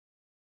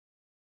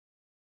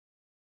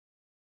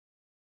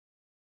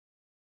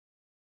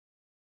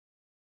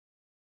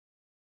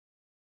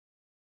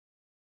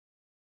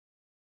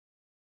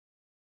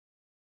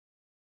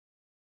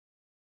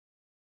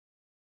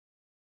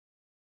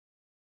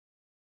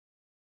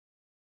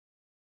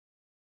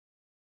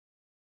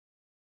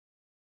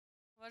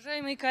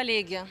Уважаемые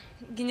коллеги,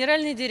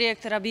 генеральный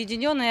директор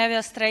Объединенной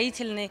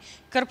авиастроительной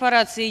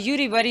корпорации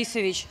Юрий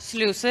Борисович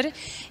Слюсарь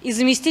и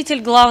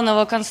заместитель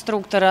главного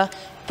конструктора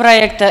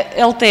проекта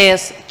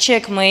ЛТС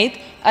Checkmate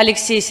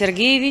Алексей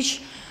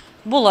Сергеевич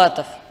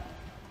Булатов.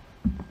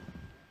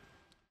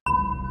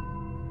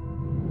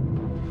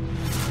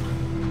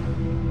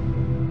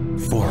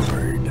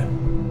 Forward.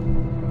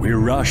 We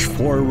rush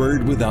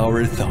forward with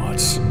our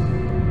thoughts.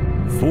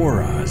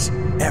 For us,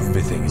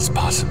 everything is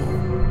possible.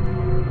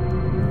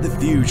 The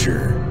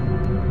future.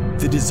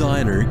 The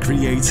designer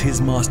creates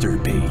his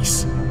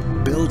masterpiece,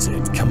 builds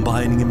it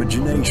combining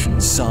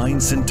imagination,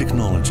 science and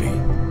technology.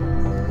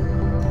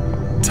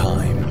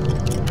 Time.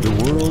 The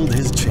world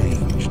has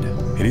changed.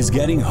 It is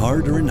getting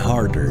harder and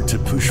harder to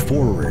push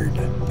forward.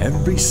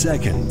 Every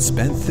second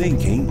spent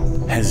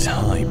thinking has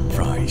high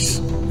price.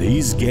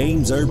 These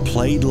games are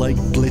played like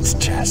blitz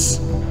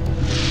chess.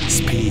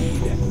 Speed.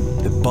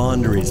 The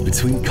boundaries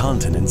between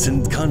continents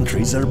and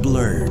countries are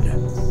blurred.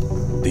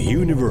 The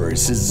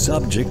universe is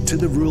subject to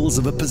the rules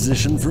of a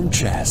position from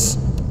chess.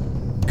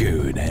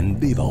 Good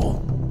and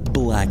evil,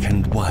 black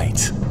and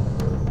white.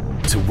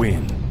 To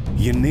win,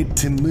 you need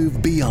to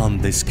move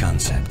beyond this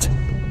concept.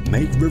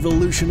 Make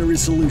revolutionary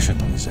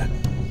solutions.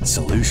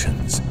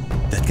 Solutions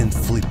that can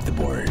flip the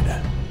board.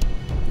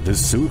 The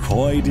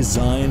Sukhoi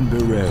Design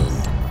Bureau,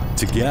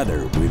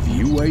 together with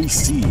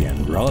UAC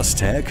and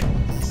Rostec,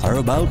 are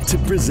about to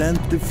present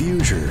the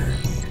future.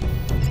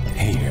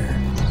 Here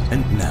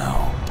and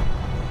now.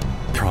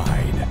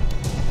 Pride,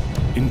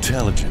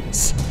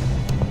 intelligence,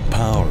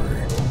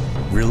 power,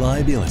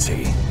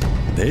 reliability.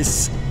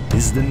 This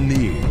is the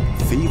new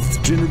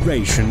 5th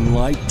generation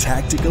light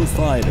tactical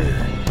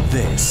fighter.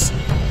 This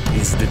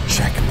is the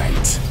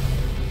Checkmate.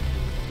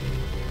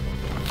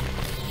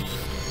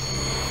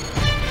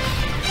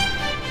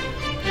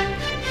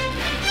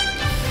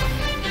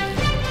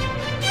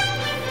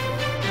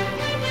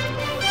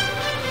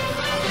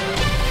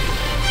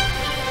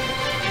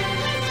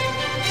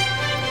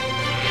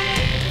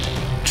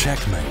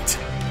 Checkmate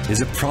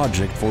is a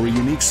project for a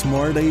unique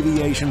smart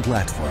aviation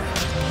platform.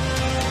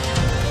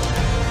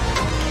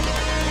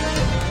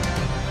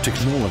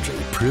 Technology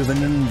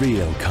proven in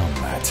real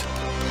combat.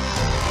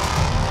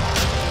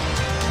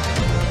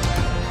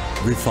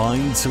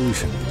 Refined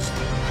solutions.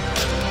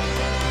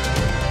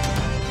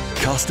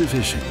 Cost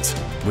efficient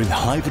with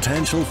high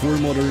potential for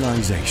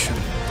modernization.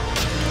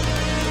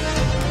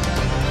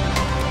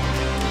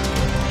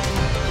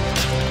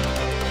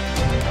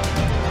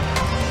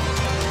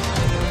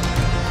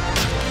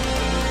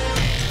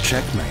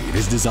 Checkmate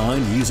is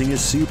designed using a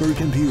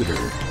supercomputer,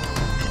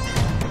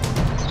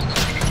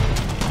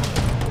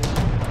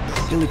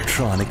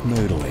 electronic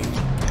modeling,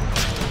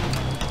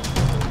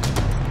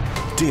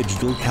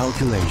 digital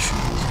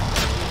calculations,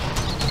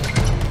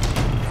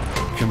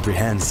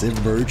 comprehensive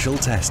virtual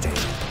testing.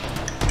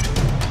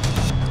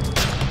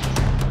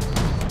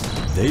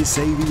 This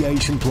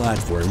aviation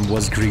platform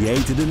was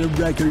created in a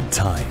record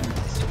time,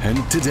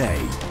 and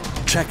today,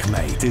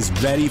 Checkmate is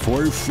ready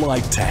for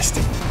flight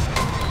testing.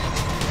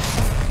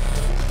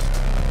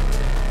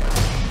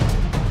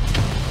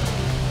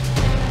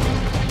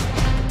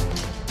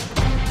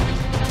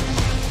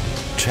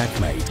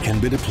 Checkmate can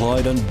be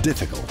deployed on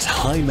difficult,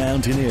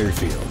 high-mountain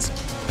airfields,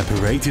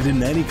 operated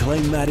in any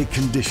climatic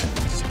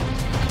conditions.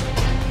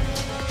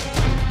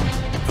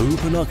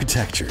 Open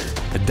architecture,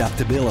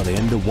 adaptability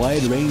and a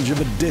wide range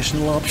of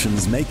additional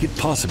options make it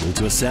possible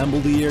to assemble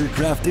the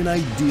aircraft in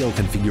ideal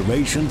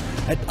configuration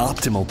at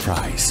optimal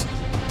price.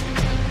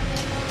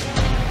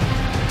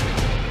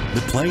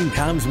 The plane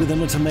comes with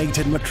an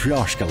automated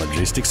Matryoshka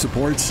logistics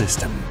support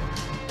system.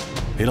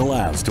 It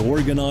allows to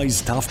organize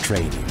staff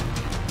training,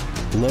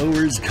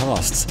 lowers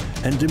costs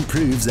and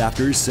improves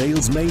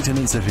after-sales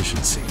maintenance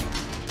efficiency.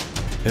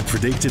 A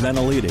predictive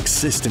analytics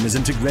system is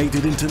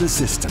integrated into the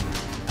system,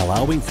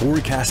 allowing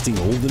forecasting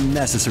all the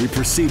necessary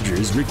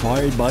procedures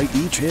required by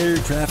each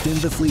aircraft in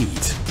the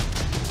fleet.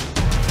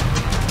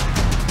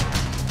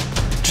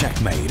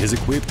 Checkmate is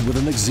equipped with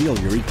an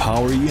auxiliary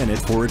power unit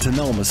for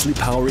autonomously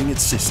powering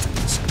its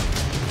systems.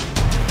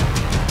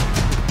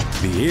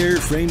 The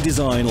airframe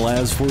design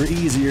allows for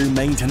easier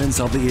maintenance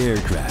of the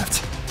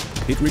aircraft.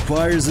 It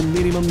requires a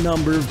minimum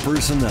number of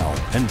personnel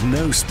and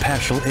no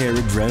special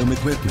aerodrome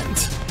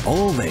equipment.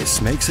 All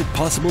this makes it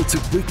possible to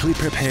quickly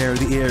prepare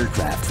the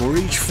aircraft for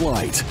each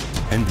flight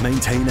and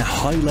maintain a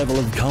high level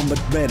of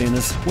combat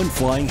readiness when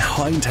flying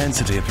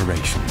high-intensity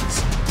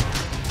operations.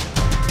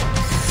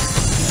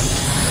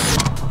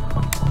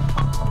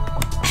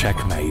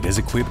 Checkmate is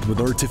equipped with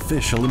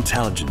artificial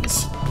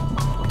intelligence.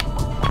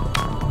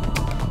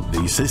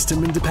 The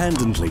system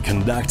independently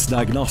conducts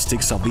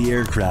diagnostics of the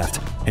aircraft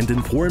and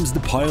informs the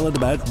pilot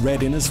about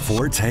readiness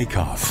for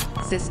takeoff.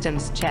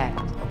 Systems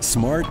checked.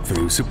 Smart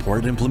crew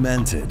support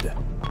implemented.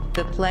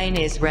 The plane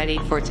is ready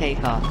for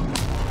takeoff.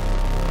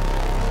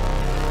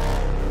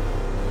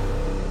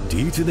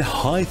 Due to the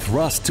high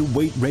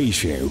thrust-to-weight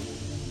ratio,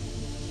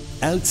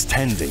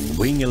 outstanding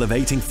wing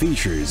elevating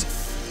features,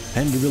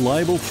 and a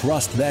reliable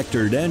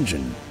thrust-vectored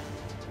engine,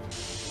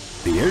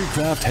 The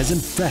aircraft has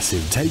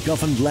impressive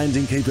takeoff and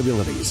landing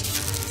capabilities,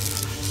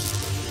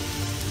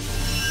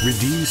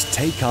 reduced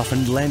takeoff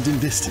and landing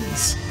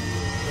distance,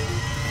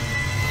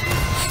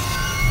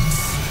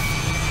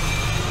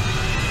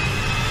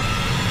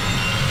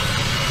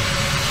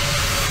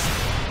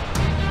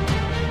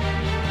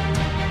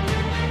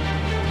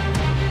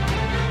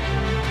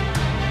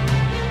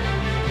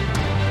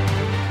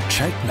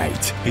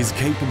 Checkmate is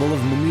capable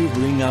of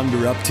maneuvering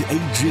under up to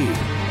 8G.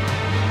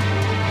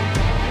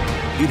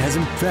 It has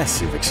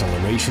impressive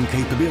acceleration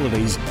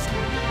capabilities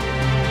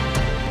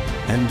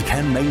and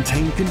can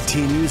maintain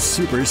continuous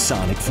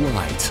supersonic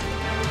flight.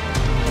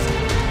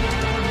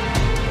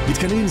 It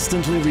can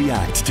instantly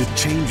react to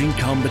changing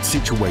combat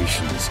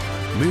situations,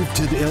 move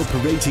to the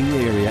operating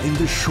area in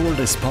the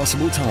shortest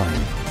possible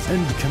time,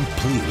 and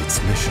complete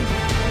its mission.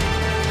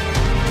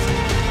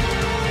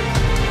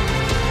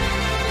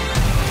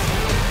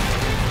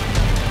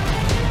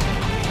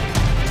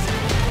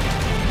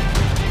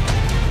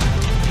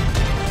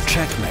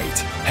 Checkmate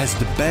has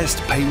the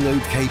best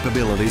payload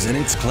capabilities in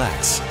its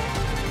class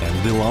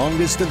and the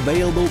longest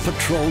available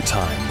patrol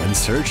time when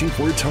searching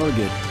for a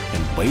target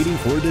and waiting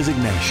for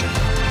designation.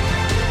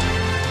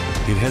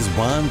 It has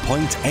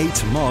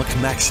 1.8 Mach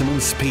maximum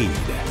speed.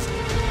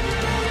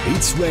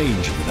 Its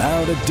range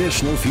without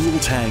additional fuel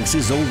tanks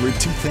is over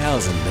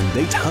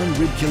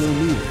 2,800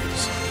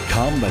 kilometers.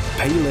 Combat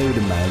payload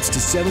amounts to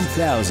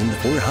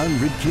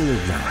 7,400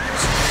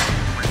 kilograms.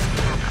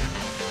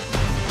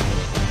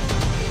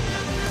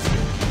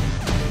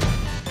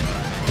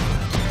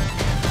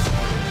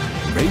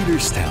 Radar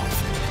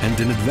stealth and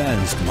an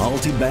advanced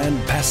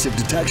multi-band passive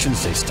detection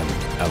system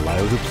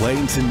allow the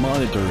plane to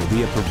monitor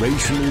the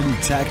operational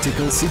and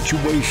tactical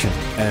situation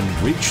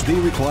and reach the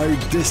required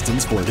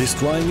distance for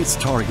destroying its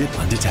target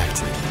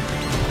undetected.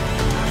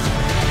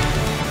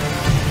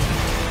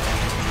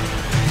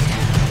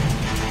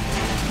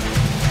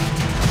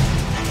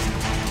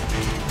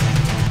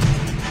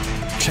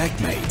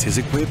 Checkmate is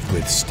equipped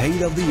with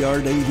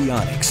state-of-the-art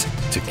avionics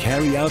to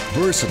carry out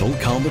versatile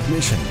combat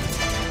missions.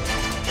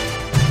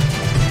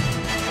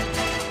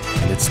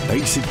 Its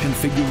basic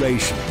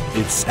configuration,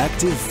 its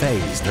active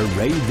phased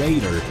array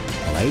radar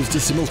allows to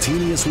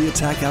simultaneously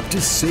attack up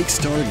to 6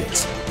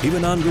 targets,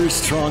 even under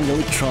strong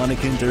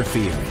electronic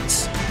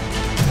interference.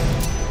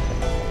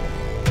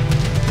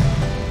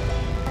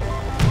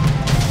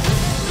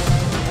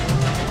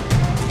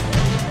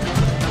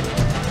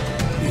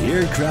 The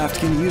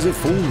aircraft can use a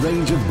full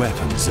range of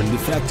weapons and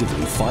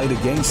effectively fight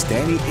against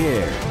any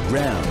air,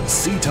 ground,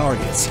 sea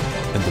targets,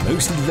 and the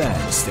most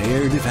advanced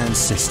air defense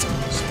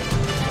systems.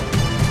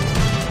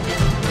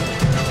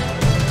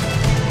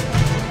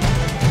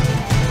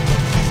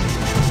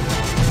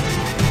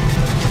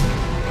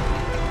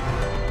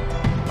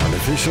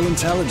 Artificial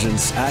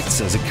intelligence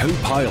acts as a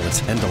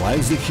co-pilot and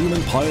allows the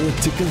human pilot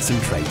to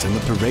concentrate on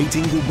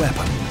operating the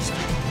weapons.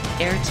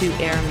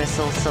 Air-to-air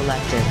missile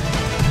selected.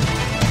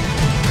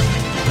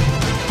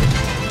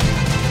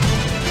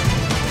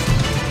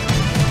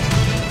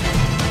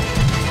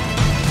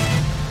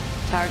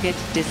 Target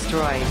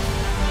destroyed.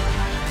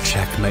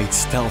 Checkmate's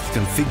stealth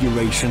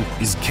configuration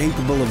is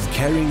capable of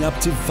carrying up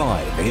to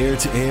 5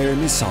 air-to-air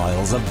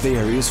missiles of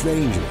various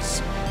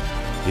ranges.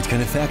 It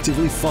can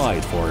effectively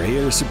fight for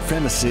air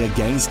supremacy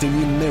against a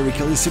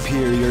numerically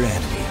superior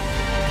enemy.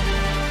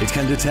 It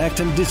can detect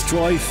and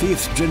destroy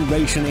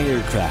 5th-generation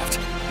aircraft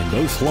in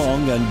both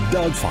long and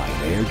dogfight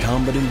air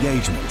combat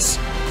engagements.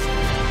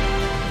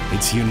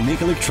 Its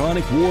unique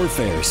electronic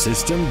warfare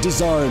system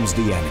disarms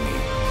the enemy.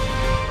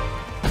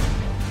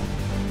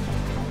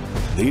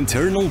 The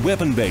internal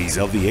weapon base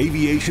of the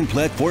aviation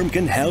platform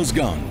can house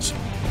guns.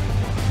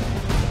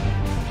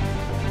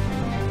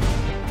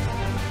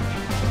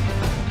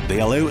 They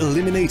allow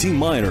eliminating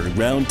minor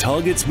ground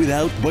targets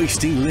without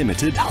wasting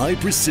limited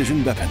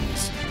high-precision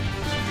weapons.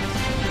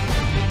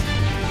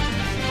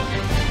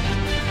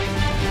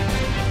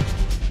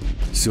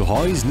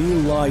 Sukhoi's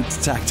new light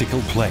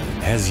tactical plane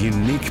has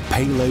unique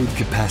payload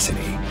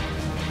capacity.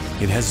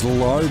 It has the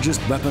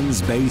largest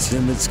weapons base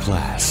in its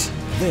class.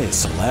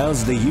 This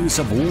allows the use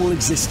of all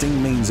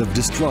existing means of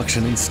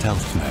destruction in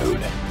stealth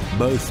mode,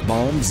 both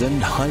bombs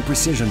and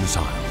high-precision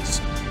missiles.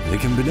 The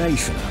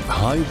combination of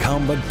high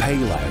combat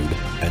payload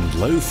and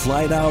low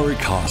flight hour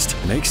cost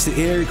makes the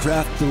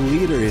aircraft the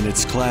leader in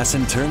its class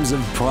in terms of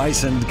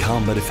price and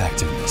combat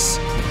effectiveness.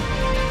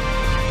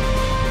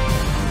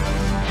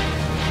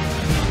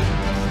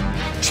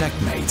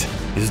 Checkmate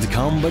is the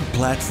combat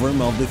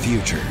platform of the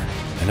future.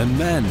 An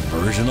unmanned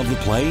version of the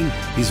plane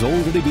is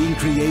already being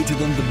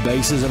created on the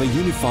basis of a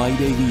unified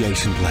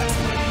aviation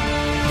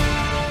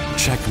platform.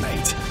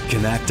 Checkmate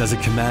can act as a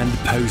command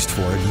post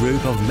for a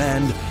group of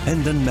manned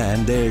and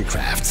unmanned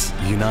aircrafts,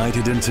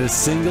 united into a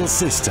single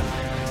system,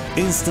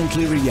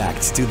 instantly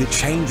reacts to the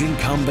changing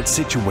combat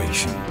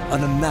situation,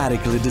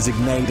 automatically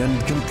designate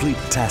and complete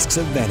tasks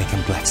of any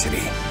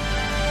complexity.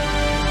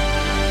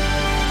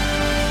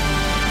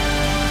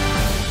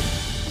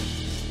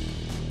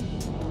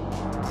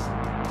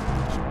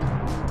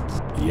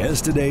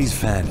 Yesterday's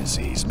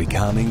fantasies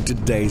becoming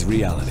today's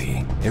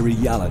reality, a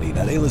reality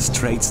that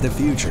illustrates the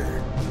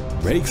future.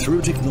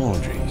 Breakthrough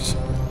technologies,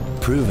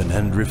 proven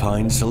and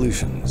refined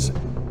solutions,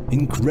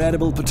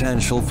 incredible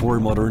potential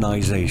for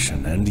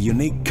modernization and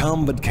unique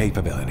combat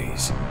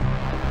capabilities.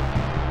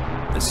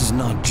 This is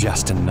not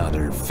just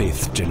another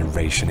 5th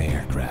generation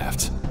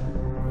aircraft.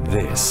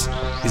 This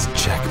is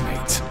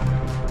Checkmate.